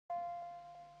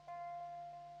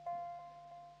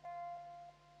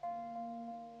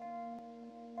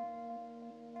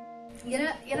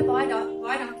Julle baie dankie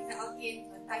vir elkeen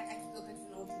wat tyd uitgekoop het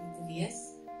vanaand om te lees.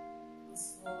 Ons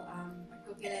wil ek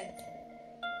hoop julle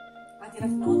wat julle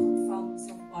vanaand ontvang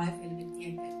sal baie vir julle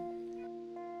beteken.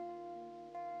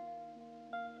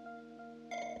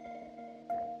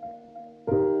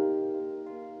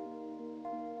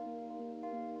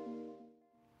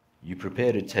 You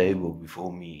prepared a table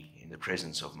before me in the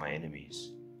presence of my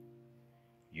enemies.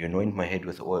 You anoint my head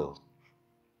with oil.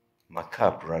 My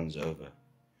cup runs over.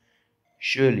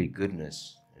 Surely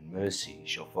goodness and mercy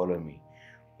shall follow me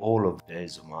all of the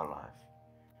days of my life,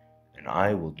 and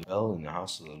I will dwell in the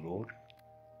house of the Lord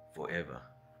forever.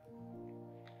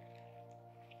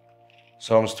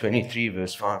 Psalms 23,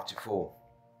 verse 5 to 4.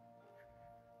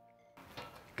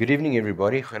 Good evening,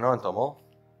 everybody. Goeienaand almal.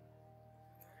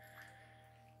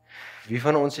 Wie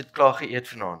van ons het klaar geëet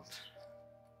vanaand?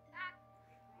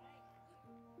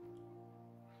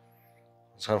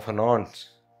 Ons gaan vanaand.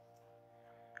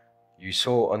 You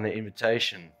saw on the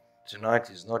invitation,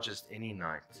 tonight is not just any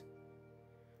night.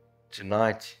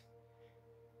 Tonight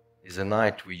is a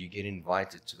night where you get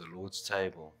invited to the Lord's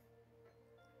table.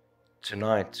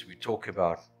 Tonight we talk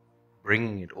about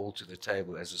bringing it all to the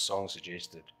table, as the song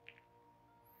suggested.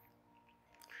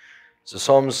 So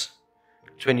Psalms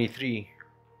 23,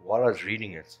 while I was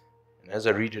reading it, and as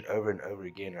I read it over and over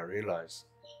again, I realized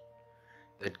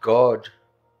that God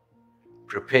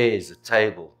prepares a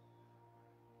table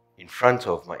in front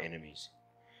of my enemies.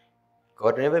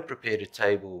 God never prepared a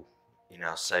table in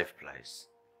our safe place.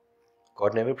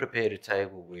 God never prepared a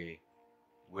table where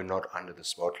we're not under the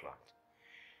spotlight.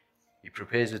 He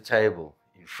prepares a table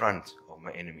in front of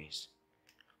my enemies.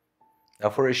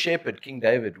 Now for a shepherd, King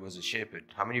David was a shepherd.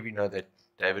 How many of you know that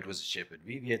David was a shepherd?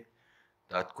 Wie weet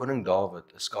dat koning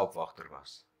David 'n skaapwagter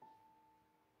was?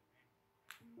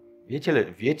 Weet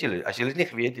julle, as julle dit nie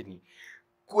geweet het nie,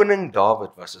 koning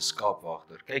David was 'n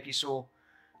skaapwagter. Kyk hierso,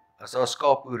 as daar 'n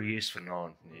skaapboer hier is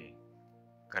vanaand, nee,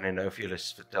 kan hy nou vir julle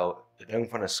vertel, 'n ding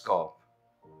van 'n skaap.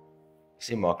 Dis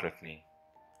nie maklik nie.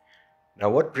 Now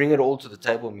what bring it all to the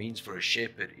table means for a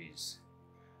shepherd is,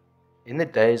 in the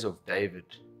days of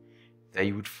David,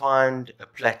 they would find a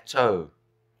plateau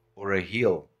or a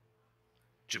hill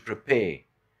to prepare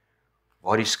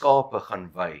waar die skape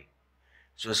gaan wei.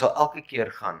 So sal elke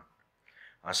keer gaan,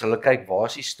 as hulle kyk waar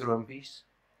is die stroompies,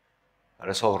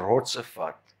 hulle sal rotse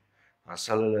vat, dan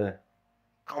sal hulle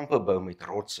kampe bou met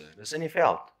rotse. Dis in die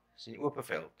veld, dis in die oop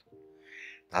veld.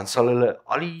 Dan sal hulle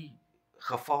al die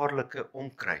gevaarlike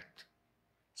onkruid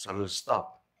sal hulle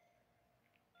stap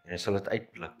en hy sal dit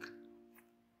uitblik.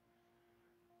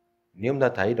 Nie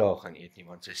omdat hy daar gaan eet nie,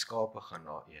 want sy skape gaan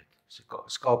daar eet. Sy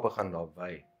skape gaan daar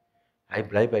wei. Hy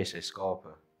bly by sy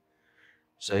skape.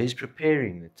 So he's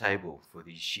preparing the table for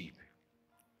these sheep.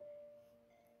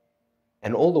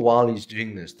 And all the while he's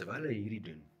doing this, terwyl hy hierdie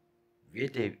doen,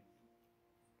 weet hy,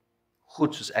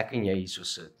 goed soos ek en jy hierso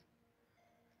sit,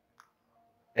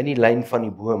 in die lyn van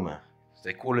die bome,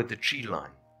 they call it the tree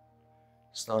line,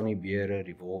 staan die beere,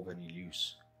 die wolwe en die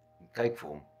leeu's, en kyk vir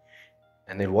hom,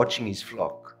 and they're watching his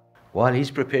flock. While he's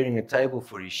preparing a table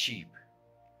for his sheep,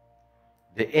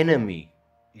 the enemy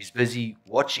is busy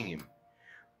watching him,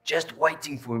 just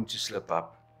waiting for him to slip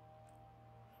up.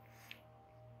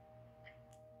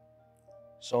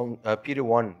 Peter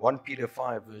 1 Peter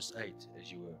 5 verse 8,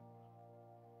 as you were.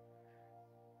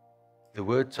 The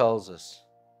word tells us,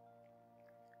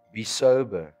 be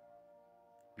sober,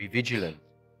 be vigilant,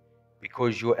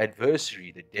 because your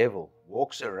adversary, the devil,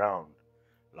 walks around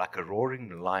like a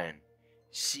roaring lion,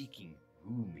 seeking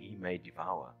whom he may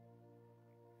devour.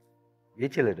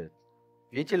 Weet julle dit?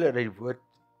 Weet julle dat die woord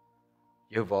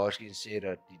jou waarsku sê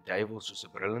dat die duiwel soos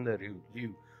 'n brullende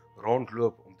leeu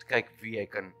rondloop om te kyk wie hy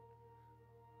kan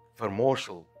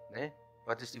vermorsel, né?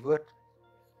 Wat is die woord?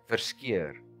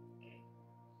 Verskeer.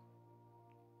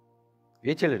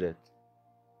 Weet julle dit?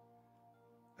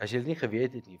 As julle nie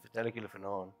geweet het nie, vertel ek julle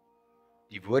vanaand.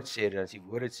 Die woord sê dit, as die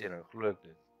woord dit sê, dan glo ek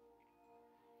dit.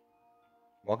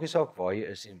 Maak nie saak waar jy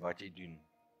is en wat jy doen.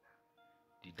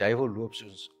 Die duiwel loop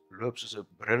soos 'n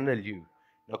brullende leeu.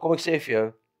 Nou kom ek sê vir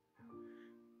jou,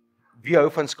 wie hou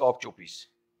van skaapchoppies?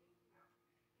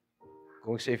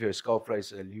 Kom ek sê vir jou,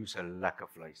 skaapvleis, 'n leeu se lekker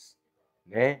vleis.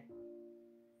 Né?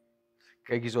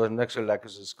 Kyk hierso, is niks so lekker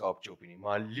soos 'n skaapchoppie nie,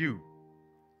 maar 'n leeu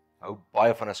hou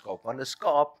baie van 'n skaap, want 'n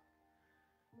skaap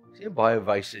is nie 'n baie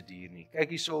wyse dier nie. Kyk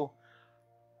hierso,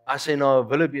 as hy na 'n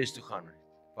wildebees toe gaan,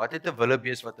 wat het 'n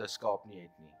wildebees wat 'n skaap nie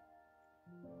het nie?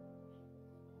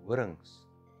 Horings.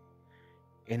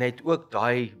 En hy het ook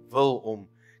daai wil om,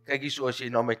 kyk hierso, as jy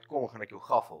na my kom, gaan ek jou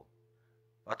gaffel.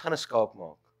 Wat gaan 'n skaap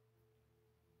maak?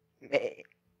 Nee.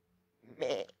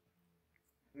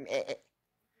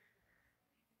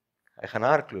 Hy gaan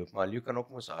hardloop, maar leeu kan ook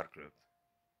mos hardloop.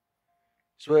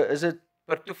 So is dit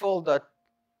per toeval dat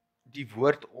die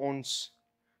woord ons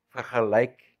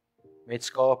vergelyk met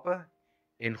skape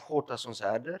en God as ons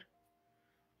herder?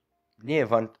 Nee,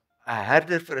 want 'n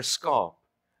herder vir 'n skaap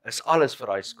is alles vir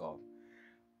daai skaap.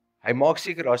 Hy maak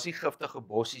seker daar's nie giftige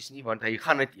bossies nie, want hy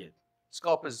gaan dit eet.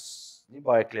 Skaap is nie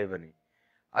baie clever nie.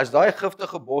 As daai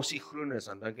giftige bossie groen is,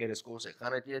 dan dink hy dis kos, hy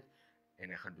gaan dit eet en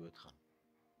hy gaan doodgaan.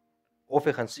 Of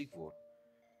hy gaan siek word.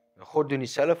 En God doen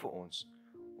dieselfde vir ons.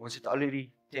 Ons het al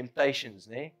hierdie temptations,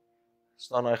 né?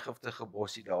 Staan daai giftige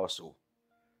bossie daarso.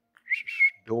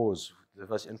 Doors, dit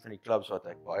was een van die clubs wat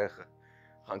ek baie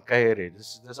gaan kuier het.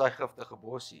 Dis daai giftige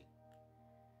bossie.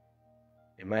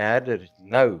 En my herder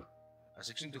nou, as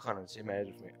ek so toe gaan en sê my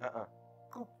herder vir my,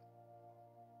 koop.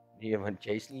 Nee, want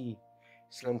jy's nie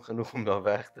slim genoeg om daar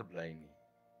weg te bly nie.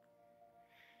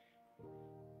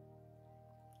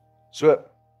 So,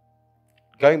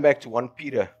 going back to 1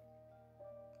 Peter,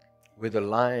 where the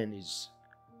lion is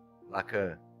like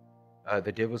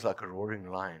the devil's like a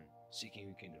roaring lion, seeking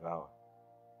who can devour.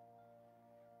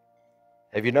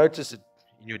 Have you noticed it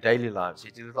in your daily lives?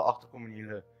 Het jy dit al agterkom in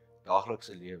julle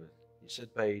daaglikse lewe? Jy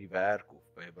sit by die werk of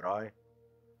by 'n braai.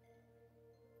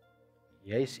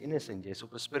 Jy's innocent, jy's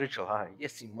op 'n spiritual high.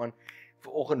 Yes, man,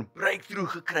 vanoggend breakthrough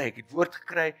gekry, ek het woord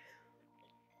gekry.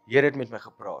 Here het met my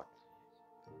gepraat.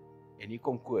 En hier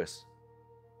kom Koos.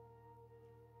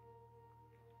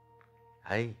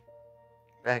 Hey,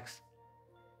 Pax.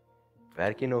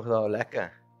 Werk jy nog daar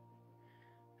lekker?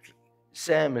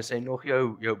 Sam, is hy nog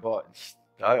jou baas?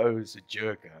 Daai ou is 'n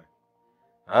jerk, hè?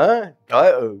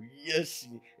 Daai ou, yes.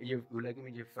 En hoe lyk dit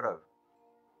met jou vrou?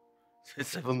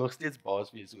 Sy wil nog steeds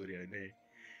baas wees oor jou, nee.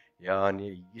 Ja,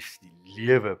 nee, hier's die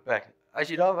lewe, Pax. As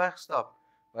jy daar wegstap,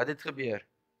 wat het gebeur?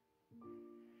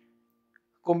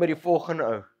 Kom by die volgende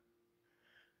ou.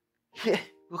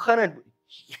 Hoe gaan dit?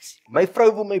 Yes, my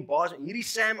vrou wil my baas. Hierdie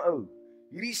Sam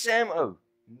ou.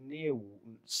 Nee,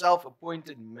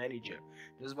 self-appointed manager.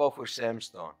 Dis waarvoor Sam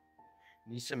staan.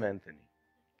 Nie Samantha nie.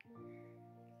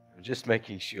 I'm just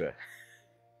making sure.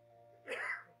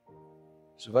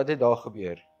 So wat het daar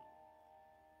gebeur?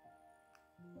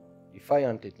 Die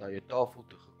vyand het na jou tafel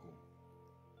toe gekom.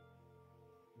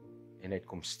 En hy het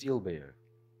kom steel by jou.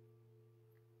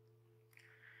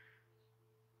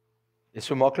 Dit is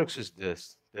so maklik soos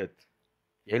dit.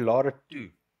 Jy laat dit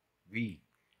toe. Wie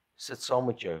sit saam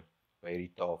met jou by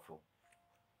hierdie tafel?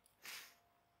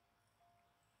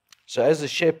 So as the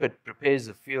shepherd prepares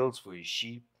the fields for his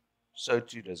sheep, so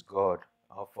too does God,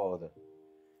 our Father,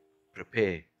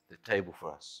 prepare the table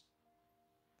for us.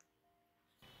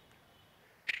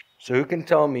 So who can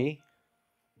tell me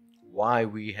why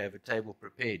we have a table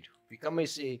prepared? Wie kan my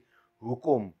sê,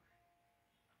 hoekom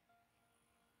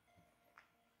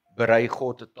berei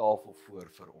God 'n tafel voor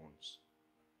vir ons?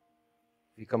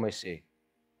 Wie kan my sê?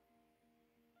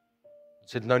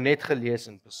 Ons het nou net gelees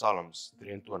in Psalms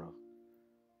 23.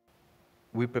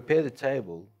 We prepare the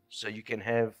table so you can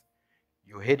have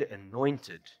your head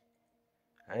anointed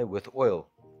with oil,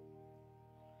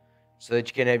 so that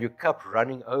you can have your cup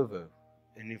running over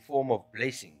in the form of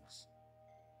blessings,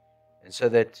 and so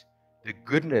that the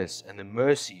goodness and the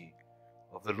mercy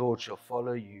of the Lord shall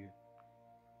follow you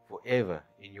forever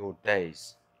in your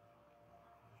days.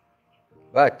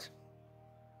 But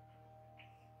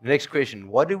the next question,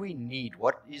 what do we need?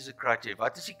 What is the criteria?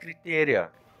 Wat is die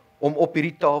kriteria om op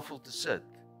hierdie tafel te sit?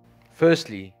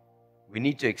 Firstly, we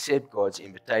need to accept God's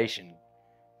invitation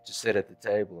to sit at the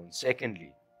table. And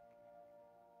secondly,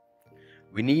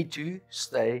 we need to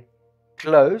stay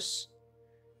close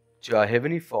to our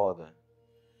Heavenly Father,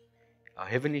 our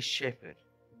Heavenly Shepherd.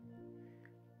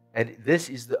 And this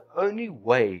is the only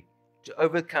way to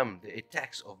overcome the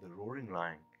attacks of the roaring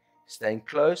lion. Staying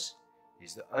close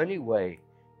is the only way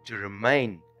to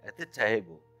remain at the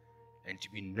table and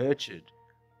to be nurtured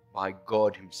by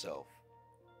God Himself.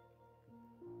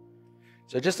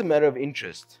 So just a matter of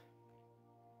interest.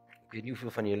 Ek weet nie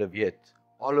hoeveel van julle weet,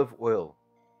 olive oil,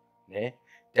 né?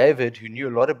 David, who knew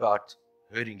a lot about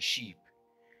herding sheep,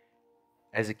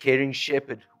 as a caring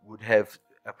shepherd would have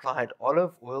applied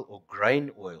olive oil or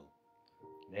grain oil,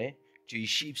 né, to his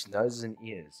sheep's noses and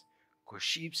ears, because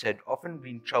sheep had often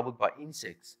been troubled by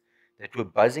insects that were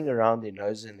buzzing around their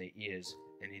noses and their ears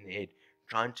and in their head,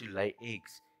 trying to lay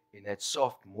eggs in that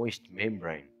soft, moist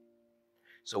membrane.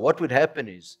 So what would happen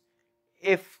is,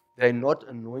 if they're not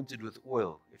anointed with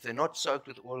oil, if they're not soaked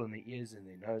with oil in their ears and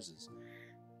their noses,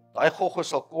 daai gogga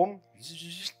sal kom,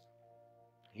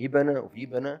 hier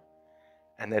binne,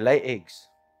 and they lay eggs.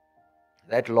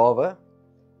 That larva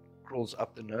crawls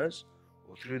up the nose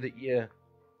or through the ear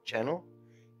channel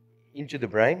into the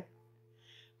brain,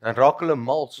 dan raak hulle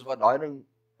mal soos wat daai ding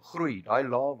groei, daai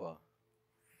lava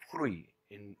groei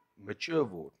en mature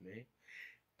word, nê?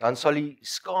 Dan sal die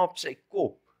skaap sy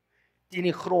kop teen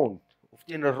die grond of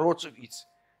teen 'n rots of iets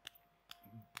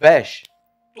bash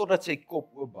totdat sy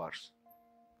kop oopbars.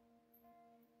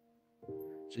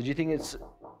 So do you think it's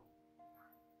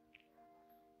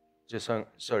just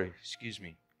sorry, excuse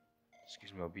me,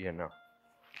 I'll be here now.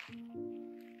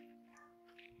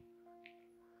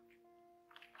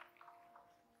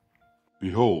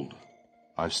 Behold,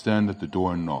 I stand at the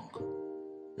door and knock.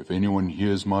 If anyone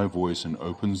hears my voice and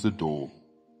opens the door,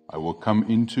 I will come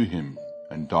into him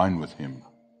and dine with him,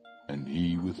 and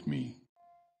he with me.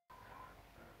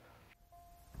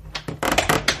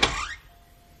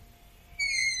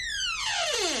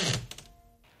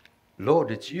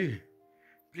 Lord, it's you.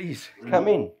 Please, come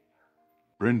in.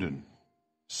 Brendan,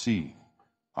 see,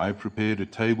 I prepared a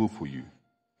table for you.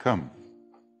 Come,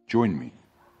 join me.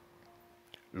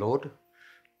 Lord,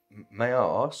 may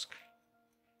I ask?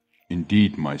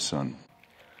 Indeed, my son.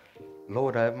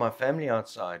 Lord, I have my family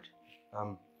outside.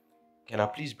 Can I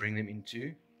please bring them in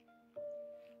too?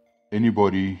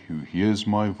 Anybody who hears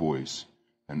my voice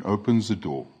and opens the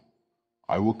door,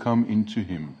 I will come into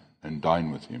him and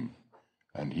dine with him,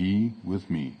 and he with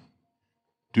me.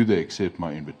 Do they accept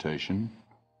my invitation?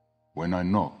 When I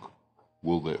knock,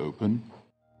 will they open?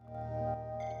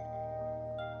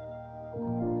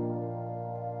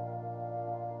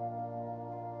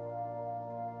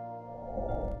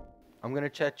 I'm going to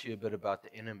chat to you a bit about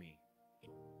the enemy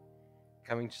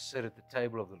coming to sit at the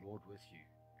table of the Lord with you.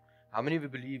 How many of you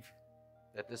believe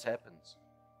that this happens?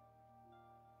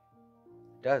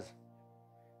 It does.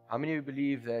 How many of you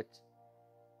believe that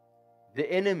the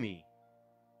enemy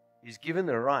is given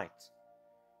the right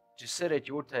to sit at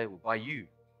your table by you?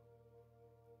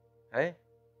 Hey?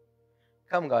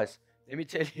 Come guys, let me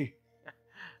tell you.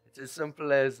 It's as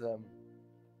simple as you're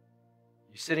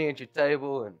sitting at your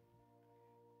table and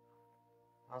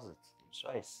how's it?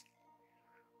 Space.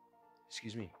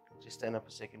 Excuse me. Just stand up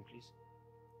a second, please.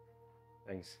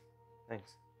 Thanks.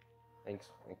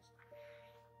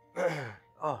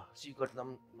 Oh, so you got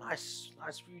some nice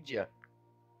food here.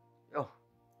 Oh.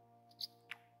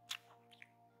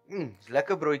 It's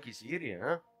lekker broodjies hier,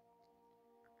 huh?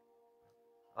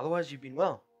 Otherwise, you've been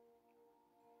well.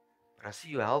 But I see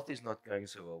your health is not going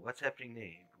so well. What's happening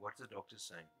there? What's the doctor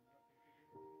saying?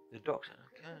 The doctor,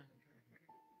 okay.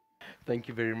 Thank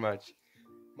you very much.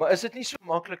 Maar is dit nie so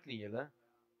maklik nie, julle?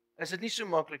 Is dit nie so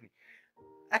maklik nie?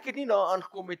 Ek het nie daar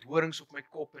aangekom met horings op my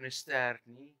kop en 'n stert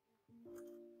nie.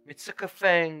 Met sulke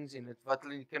fangs en dit wat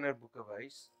hulle in die kinderboeke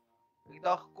wys. Ek het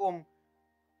daar gekom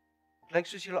lyk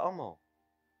soos julle almal.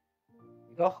 Ek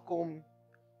het daar gekom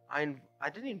I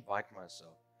didn't invite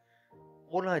myself.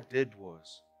 All I did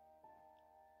was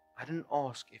I didn't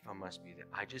ask if I must be there.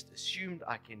 I just assumed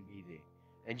I can be there.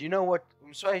 And you know what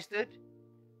Umswys did?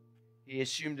 He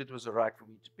assumed it was alright for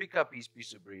me to pick up his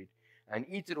piece of bread and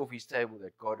eat it off his table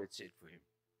that God had set for him.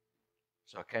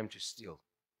 So I came to steal.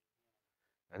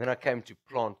 And then I came to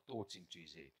plant thoughts into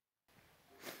his head.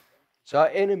 So our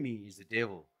enemy is the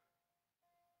devil.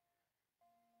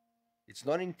 It's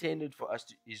not intended for us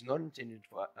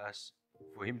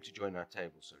for him to join our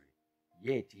table, sorry.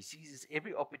 Yet he seizes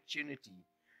every opportunity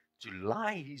to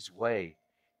lie his way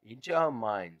into our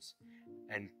minds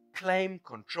and claim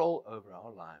control over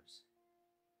our lives.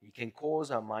 He can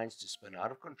cause our minds to spin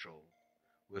out of control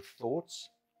with thoughts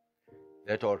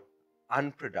that are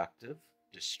unproductive,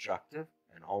 destructive,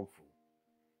 and harmful.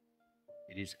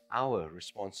 It is our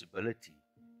responsibility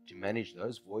to manage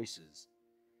those voices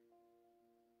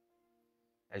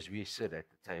as we sit at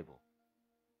the table.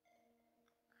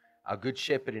 Our Good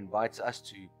Shepherd invites us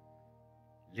to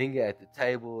linger at the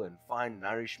table and find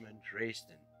nourishment, rest,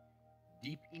 and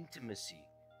deep intimacy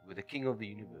with the King of the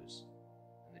universe.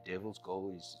 And the devil's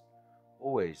goal is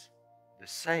always the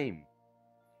same.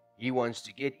 He wants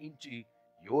to get into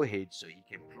your head so he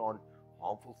can plant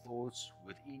harmful thoughts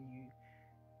within you.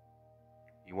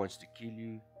 He wants to kill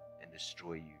you and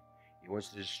destroy you. He wants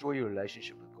to destroy your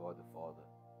relationship with God the Father.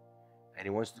 And he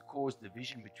wants to cause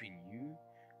division between you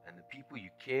and the people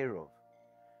you care of.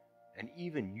 And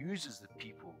even uses the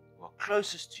people who are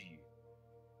closest to you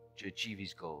to achieve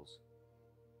his goals.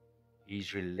 He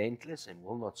is relentless and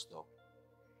will not stop.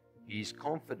 He is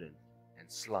confident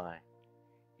and sly.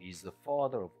 He is the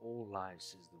father of all lies,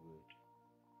 says the word.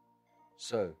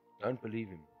 So, don't believe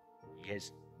him. He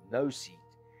has no seat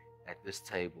at this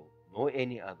table, nor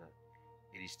any other.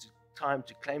 It is time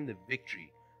to claim the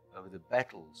victory over the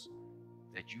battles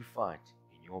that you fight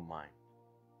in your mind.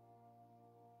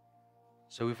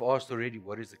 So we've asked already,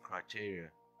 what is the criteria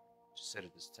to sit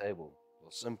at this table?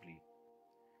 Well, simply,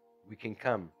 we can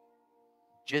come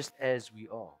just as we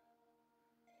are.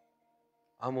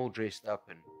 I'm all dressed up,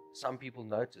 and some people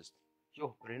noticed,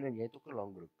 "Yo, Brennan, jy het ook 'n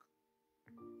lang broek."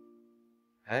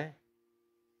 Hey?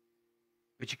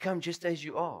 But you come just as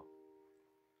you are.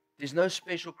 There's no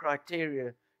special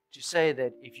criteria to say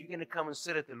that if you're going to come and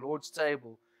sit at the Lord's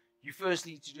table, you first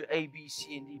need to do A, B,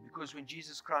 C, and D. Because when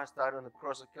Jesus Christ died on the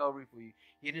cross of Calvary for you,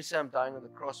 He didn't say, "I'm dying on the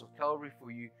cross of Calvary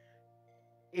for you."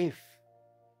 If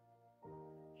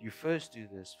you first do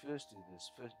this, first.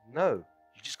 No,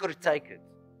 you just got to take it.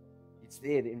 It's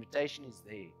there. The invitation is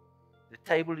there. The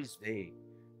table is there.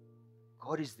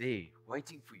 God is there,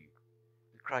 waiting for you.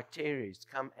 The criteria is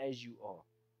come as you are.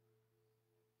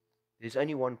 There's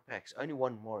only one Pax, only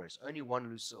one Morris, only one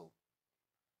Lucille.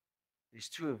 There's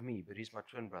two of me, but he's my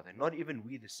twin brother. Not even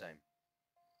we the same.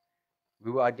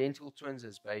 We were identical twins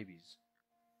as babies.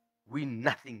 We're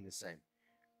nothing the same.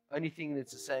 Only thing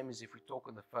that's the same is if we talk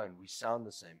on the phone, we sound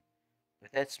the same.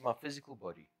 But that's my physical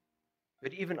body.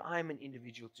 But even I'm an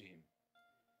individual to Him.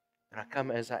 And I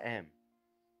come as I am.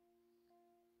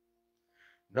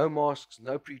 No masks,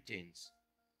 no pretense.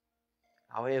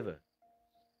 However,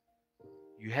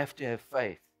 you have to have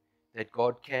faith that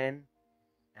God can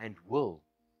and will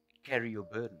carry your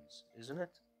burdens, isn't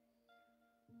it?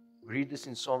 We read this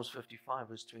in Psalms 55,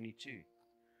 verse 22.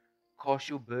 Cast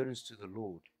your burdens to the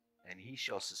Lord, and He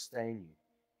shall sustain you.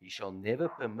 He shall never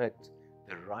permit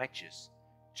the righteous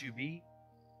to be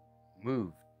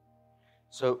moved.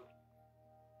 So,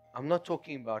 I'm not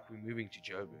talking about we moving to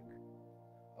Joburg.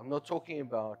 I'm not talking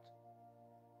about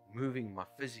moving my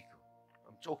physical.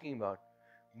 I'm talking about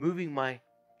moving my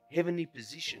heavenly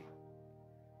position.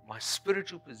 My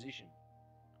spiritual position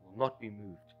will not be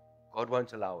moved. God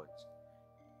won't allow it.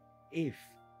 If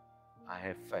I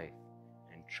have faith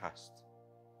and trust.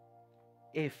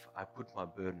 If I put my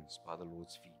burdens by the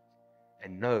Lord's feet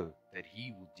and know that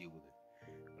He will deal with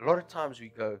it. A lot of times we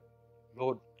go,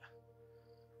 "Lord,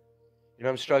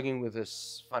 I'm struggling with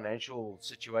this financial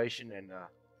situation, and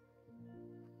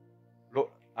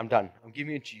Lord, I'm done. I'm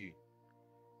giving it to you.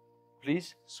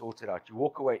 Please sort it out." You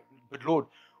walk away. "But Lord,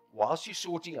 whilst you're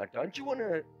sorting out, don't you want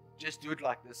to just do it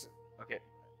like this?" "Okay,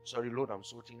 sorry, Lord, I'm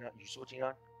sorting out. You're sorting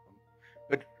out.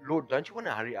 But Lord, don't you want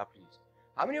to hurry up, please?"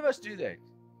 How many of us do that?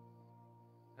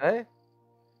 Hey?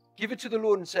 Give it to the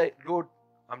Lord and say, "Lord,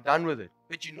 I'm done with it."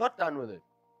 But you're not done with it.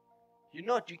 You're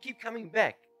not. You keep coming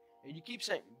back. And you keep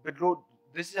saying, "But Lord,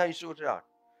 this is how you sort it out.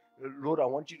 Lord, I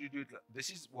want you to do it. This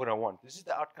is what I want. This is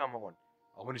the outcome I want.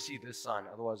 I want to see this sign.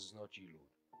 Otherwise, it's not you, Lord."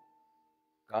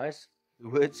 Guys, the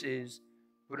word says,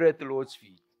 put it at the Lord's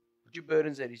feet. Put your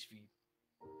burdens at His feet.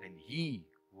 And He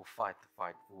will fight the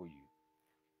fight for you.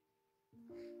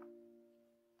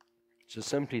 So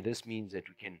simply, this means that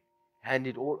we can hand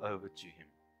it all over to Him.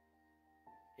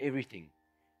 Everything.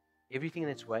 Everything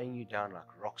that's weighing you down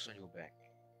like rocks on your back.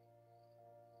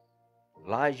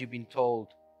 Lies you've been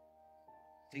told.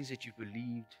 Things that you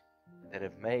believed that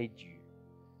have made you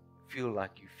feel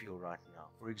like you feel right now.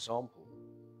 For example,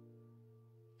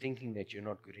 thinking that you're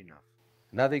not good enough.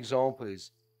 Another example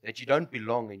is that you don't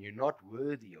belong and you're not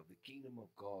worthy of the kingdom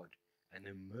of God and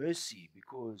the mercy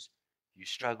because you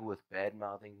struggle with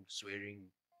bad-mouthing,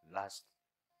 swearing, lust,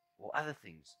 or other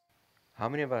things. How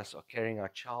many of us are carrying our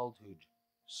childhood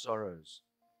sorrows,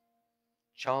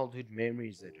 childhood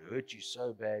memories that hurt you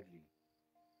so badly?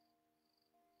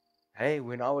 Hey,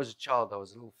 when I was a child, I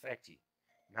was a little fatty.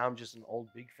 Now I'm just an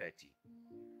old big fatty.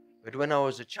 But when I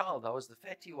was a child, I was the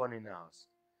fatty one in the house.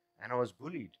 And I was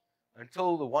bullied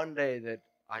until the one day that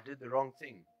I did the wrong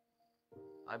thing.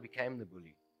 I became the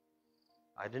bully.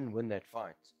 I didn't win that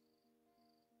fight.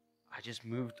 I just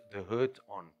moved the hurt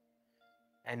on.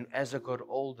 And as I got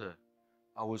older,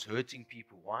 I was hurting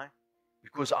people. Why?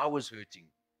 Because I was hurting.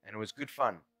 And it was good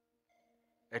fun.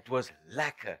 It was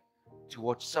lekker to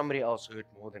watch somebody else hurt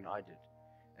more than I did.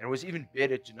 And it was even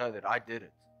better to know that I did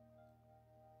it.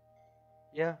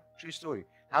 Yeah, true story.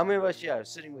 How many of us here are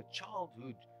sitting with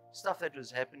childhood stuff that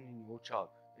was happening in your child,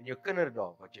 in jou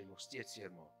kinderdae wat jy nog steeds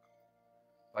seermaak,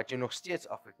 wat jy nog steeds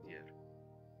affekteer?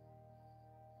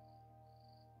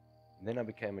 And then I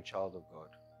became a child of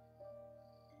God.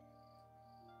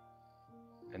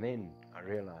 And then I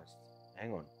realized,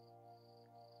 hang on,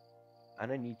 I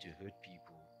don't need to hurt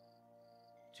people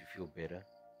to feel better.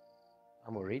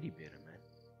 I'm already better, man.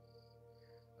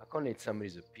 I can't let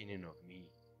somebody's opinion of me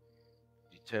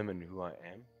determine who I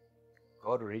am.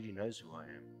 God already knows who I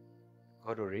am.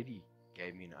 God already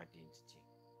gave me an identity.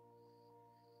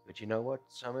 But you know what?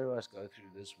 Some of us go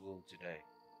through this world today,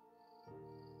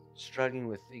 struggling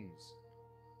with things,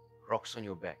 rocks on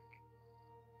your back,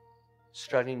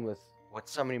 struggling with what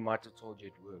somebody might have told you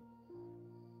at work,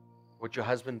 what your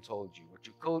husband told you, what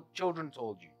your children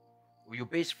told you, or your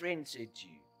best friend said to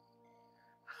you.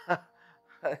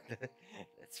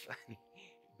 That's funny.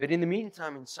 But in the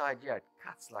meantime, inside, yeah, it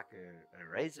cuts like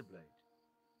a razor blade.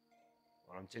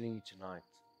 What I'm telling you tonight,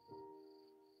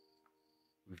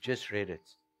 we've just read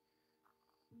it.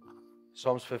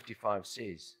 Psalms 55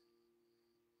 says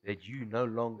that you no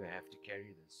longer have to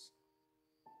carry this.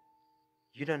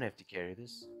 You don't have to carry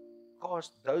this.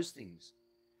 Cast those things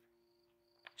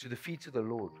to the feet of the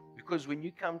Lord. Because when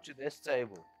you come to this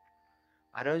table,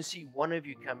 I don't see one of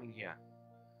you coming here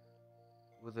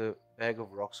with a bag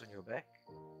of rocks on your back.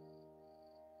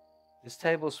 This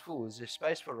table's full. Is there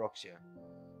space for rocks here?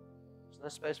 There's no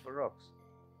space for rocks.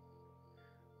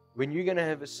 When you're going to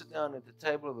have a sit down at the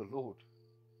table of the Lord,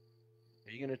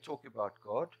 are you going to talk about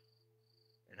God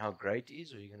and how great He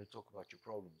is, or are you going to talk about your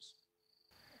problems?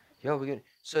 Yeah,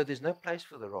 so there's no place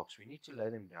for the rocks. We need to lay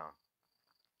them down.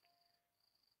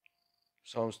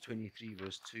 Psalms 23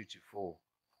 verse 2 to 4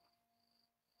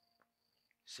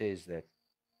 says that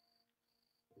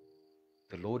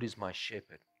the Lord is my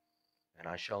shepherd, and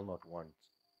I shall not want.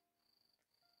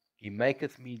 He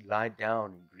maketh me lie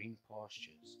down in green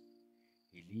pastures.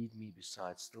 He lead me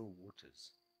beside still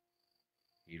waters.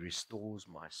 He restores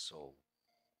my soul.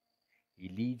 He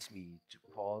leads me to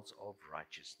paths of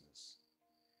righteousness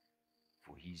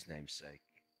for His name's sake.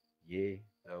 Yea,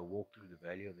 though I walk through the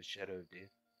valley of the shadow of death,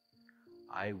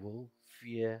 I will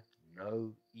fear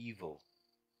no evil,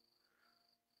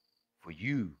 for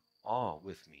you are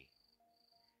with me.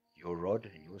 Your rod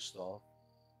and your staff,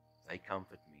 they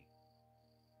comfort me.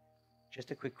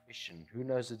 Just a quick question. Who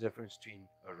knows the difference between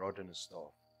a rod and a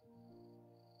staff?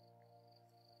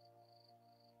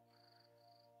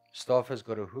 Staff has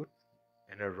got a hook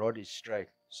and a rod is straight.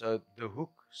 So the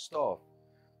hook, staff.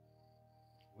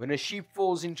 When a sheep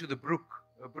falls into the brook,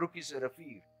 a brook is a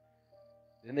rivier,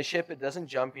 then the shepherd doesn't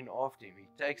jump in after him.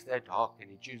 He takes that hak and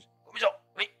he chooses, kom eens op,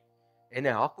 hey, en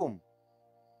hy hak hom.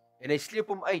 En hy sleep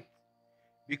hom uit.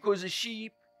 Because a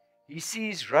sheep, he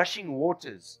sees rushing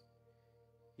waters.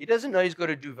 He doesn't know he's got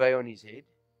a duvet on his head.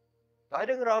 Daai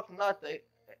ding raak nat, hy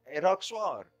raak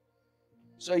swaar.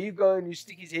 So you go and you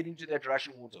stick his head into that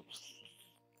rushing water.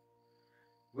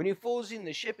 When he falls in,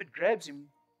 the shepherd grabs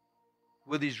him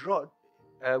with his rod,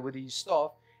 with his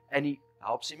staff, and he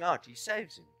helps him out. He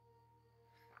saves him.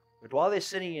 But while they're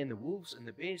sitting in, the wolves and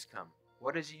the bears come.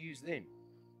 What does he use then?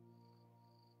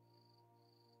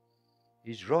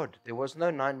 His rod. There was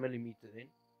no 9mm then.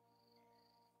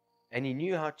 And he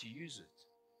knew how to use it.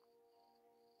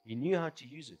 He knew how to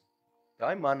use it.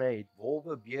 Daai manne het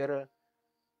wolwe, beere,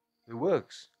 the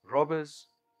works, robbers,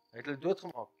 hy het hulle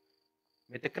doodgemaak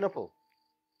met 'n knippel.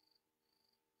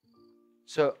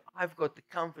 So I've got the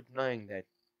comfort knowing that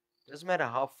it doesn't matter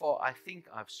how far I think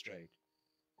I've strayed,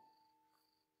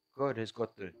 God has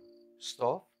got the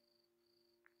staff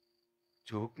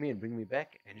to hook me and bring me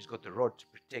back, and He's got the rod to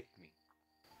protect me.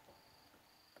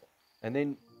 And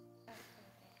then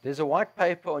there's a white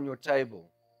paper on your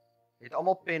table. Het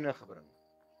almal penne gebring.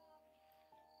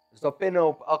 Is daar penne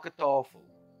op elke tafel?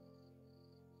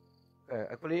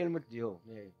 Ek wil hê julle moet deel.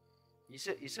 Nee.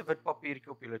 Hier's 'n wit papiertjie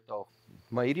op julle tafel.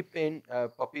 Maar hierdie pen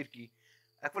papiertjie,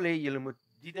 ek wil hê julle moet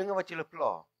die dinge wat julle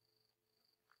pla.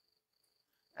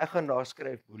 Ek gaan daar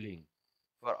skryf bullying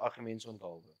vir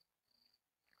argumentsonthaalwe.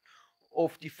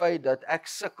 Of die feit dat ek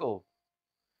sukkel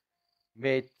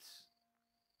met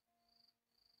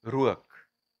rook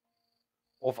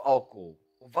of alkohol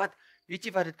of wat, weet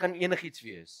jy wat, dit kan enigiets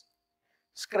wees.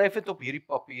 Skryf dit op hierdie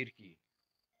papiertjie.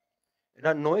 En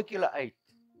dan nooi ek julle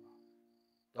uit.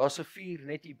 Daar's 'n vuur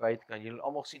net hier buite, kan julle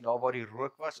almal sien, daar waar die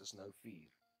rook was, is nou vuur.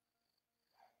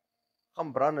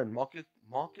 Gaan brand en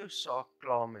maak jou saak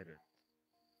klaar met dit.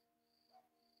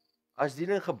 As die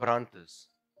ding gebrand is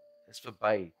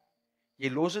verby. Jy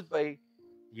los dit by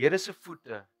die Here se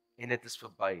voete en dit is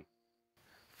verby.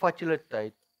 Vat julle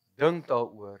tyd, dink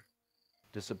daaroor.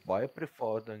 Dis 'n baie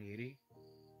privaat ding hierdie.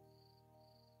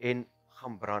 En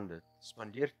gaan brand dit.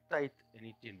 Spandeer tyd in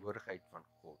die teenwoordigheid van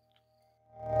God.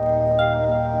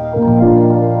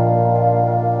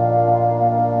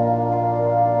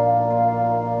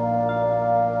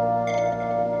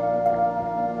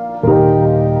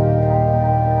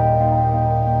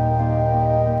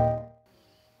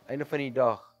 Einde van die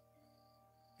dag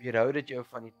weerhou dit jou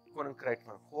van die koninkryk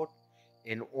van God,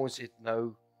 en ons het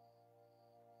nou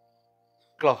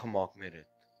klaar gemaak met dit.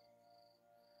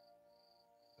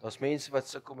 Daar's mense wat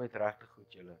sukkel met regtig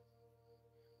goed, julle.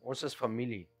 Ons is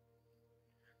familie.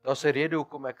 Daar's 'n rede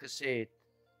hoekom ek gesê het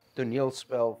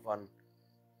toneelspel van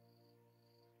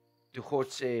toe God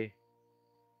sê,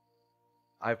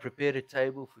 I prepared a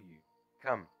table for you.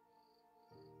 Come.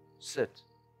 Sit.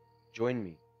 Join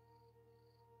me.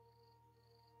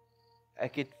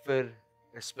 Ek het vir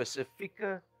 'n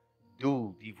spesifieke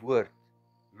doel die woord,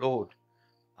 Lord,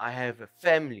 I have a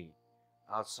family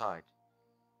outside.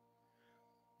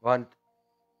 Want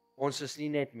ons is nie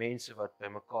net mense wat by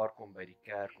mekaar kom by die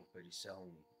kerk of by die sel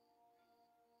nie.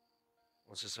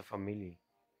 Ons is 'n familie.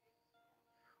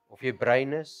 Of jy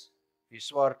bruin is, of jy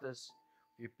swart is,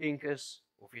 of jy pink is,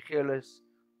 of jy geel is,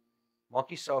 maak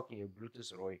nie saak nie, jou bloed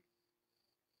is rooi.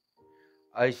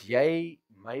 As jy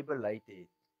my beleid het,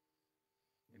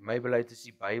 en my beleid is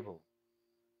die Bybel,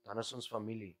 dan is ons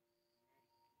familie.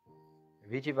 En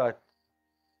weet jy wat?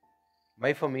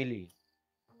 My familie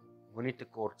moenie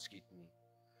tekort skiet nie.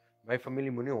 My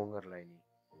familie moenie honger ly nie.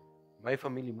 My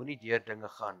familie moenie deur dinge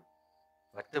gaan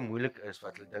wat te moeilik is,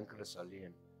 wat hulle dink hulle is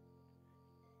alleen.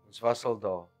 Ons was al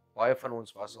daar, baie van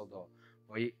ons was al daar,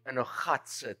 waar jy in 'n gat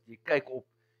sit, jy kyk op,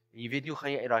 en jy weet nie hoe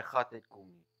gaan jy uit daai gat uitkom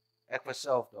nie. Ek was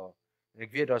self daar, en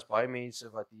ek weet daar's baie mense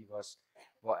wat hier was,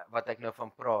 wat ek nou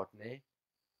van praat, né?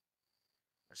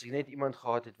 As ek net iemand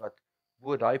gehad het wat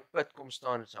bo daai put kom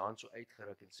staan en sy hand so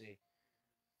uitgeruk en sê,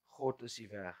 God is hier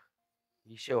weg,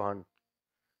 hier is jou hand.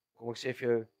 Kom ek sê vir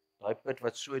jou, daai put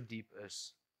wat so diep is,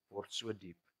 word so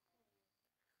diep.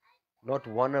 Not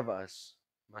one of us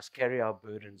must carry our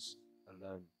burdens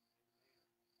alone.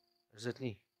 Is dit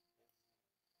nie?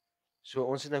 So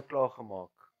ons het nou klaar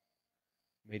gemaak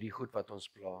met die goed wat ons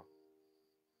pla.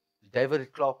 Die duiwel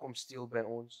het klaar kom steel by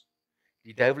ons.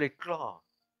 Die duiwel het klaar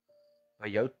by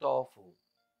jou tafel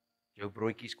jou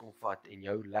broodjies kom vat en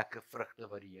jou lekker vrugte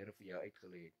wat die Here vir jou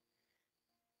uitgelê het.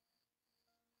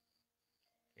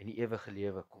 En die ewige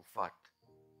lewe kom vat.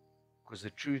 Because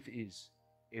the truth is,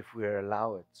 if we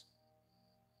allow it,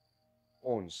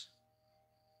 ons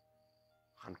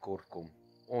gaan kort kom.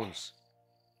 Ons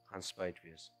gaan spyt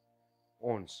wees.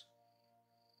 Ons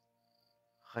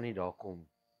gaan nie daar kom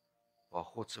waar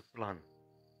God se plan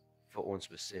vir ons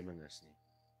bestemming is nie.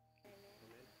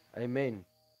 Amen.